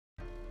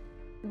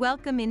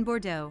Welcome in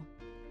Bordeaux.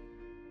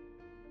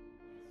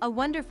 A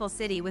wonderful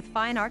city with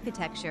fine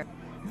architecture,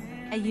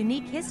 a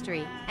unique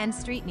history, and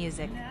street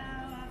music.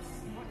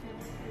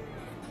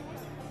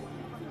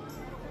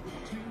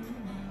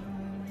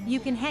 You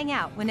can hang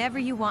out whenever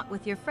you want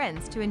with your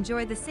friends to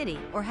enjoy the city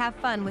or have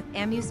fun with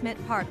amusement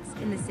parks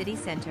in the city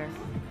center.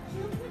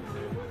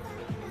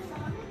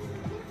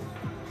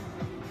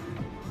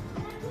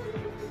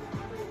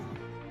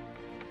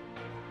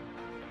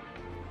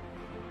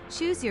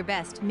 Choose your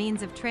best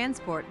means of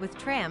transport with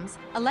trams,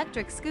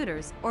 electric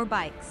scooters, or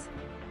bikes.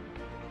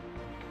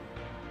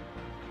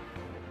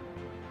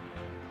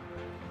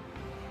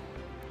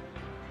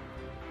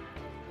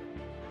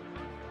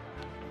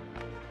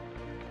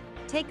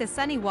 Take a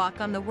sunny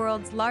walk on the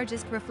world's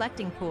largest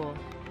reflecting pool.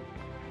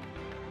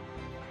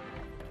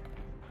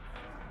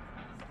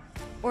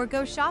 Or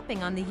go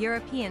shopping on the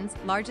European's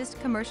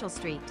largest commercial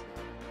street.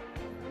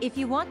 If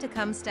you want to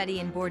come study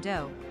in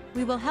Bordeaux,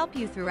 we will help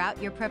you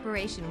throughout your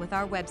preparation with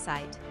our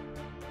website.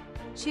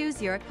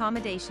 Choose your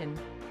accommodation.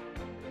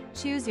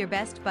 Choose your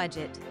best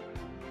budget.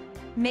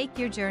 Make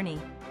your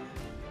journey.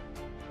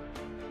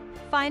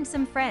 Find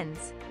some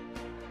friends.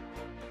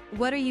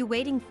 What are you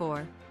waiting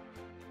for?